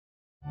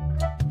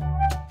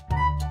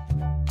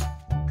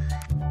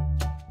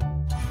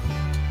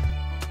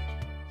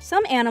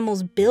Some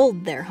animals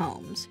build their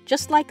homes,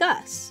 just like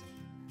us.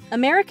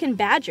 American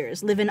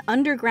badgers live in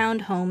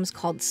underground homes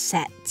called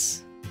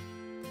setts.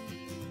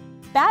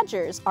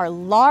 Badgers are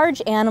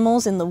large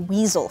animals in the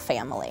weasel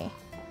family.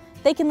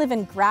 They can live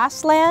in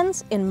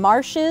grasslands, in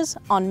marshes,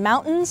 on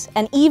mountains,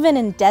 and even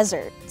in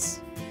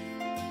deserts.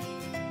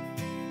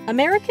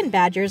 American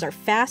badgers are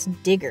fast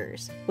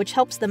diggers, which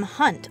helps them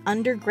hunt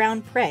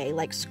underground prey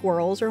like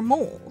squirrels or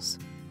moles.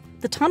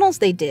 The tunnels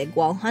they dig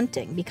while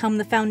hunting become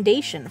the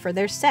foundation for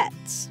their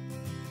setts.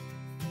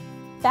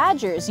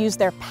 Badgers use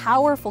their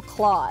powerful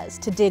claws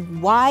to dig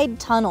wide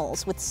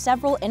tunnels with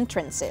several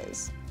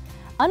entrances.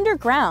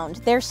 Underground,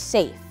 they're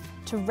safe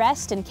to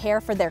rest and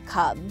care for their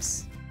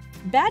cubs.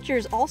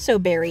 Badgers also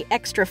bury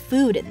extra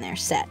food in their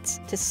setts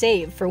to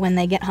save for when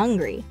they get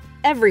hungry.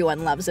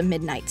 Everyone loves a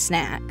midnight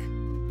snack.